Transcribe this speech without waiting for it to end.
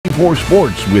For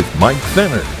sports with Mike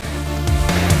Fenner.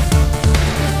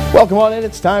 Welcome on in.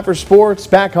 It's time for sports.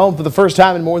 Back home for the first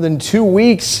time in more than 2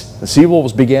 weeks. The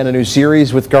SeaWolves began a new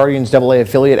series with Guardians AA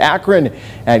affiliate Akron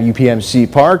at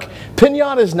UPMC Park.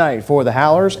 Pinatas night for the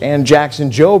Howlers and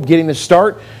Jackson Jobe getting the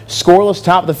start. Scoreless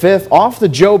top of the fifth. Off the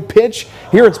Jobe pitch.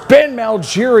 Here it's Ben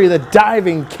Malgeri, the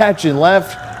diving catch in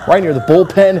left right near the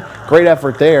bullpen. Great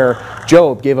effort there.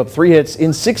 Jobe gave up 3 hits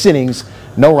in 6 innings.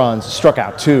 No runs, struck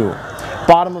out 2.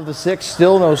 Bottom of the 6th,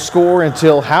 still no score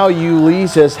until YourErie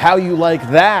says how you like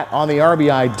that on the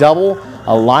RBI double.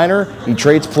 A liner. He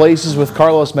trades places with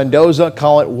Carlos Mendoza.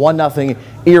 Call it 1-0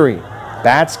 Erie.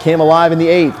 Bats came alive in the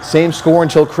 8th. Same score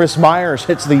until Chris Myers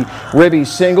hits the ribby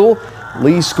single.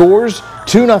 Lee scores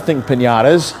 2-0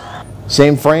 Pinatas.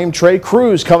 Same frame, Trey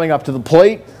Cruz coming up to the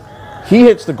plate. He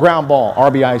hits the ground ball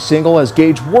RBI single as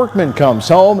Gage Workman comes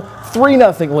home.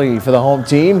 3-0 lead for the home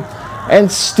team.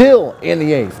 And still in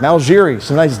the 8th, Malgeri,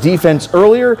 some nice defense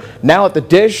earlier. Now at the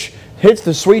dish, hits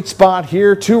the sweet spot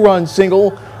here. 2-run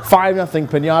single, 5-0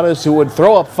 Pinatas, who would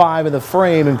throw up 5 in the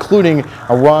frame, including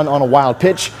a run on a wild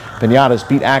pitch. Pinatas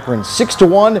beat Akron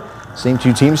 6-1. Same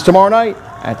 2 teams tomorrow night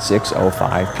at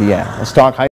 6:05 p.m. Let's talk high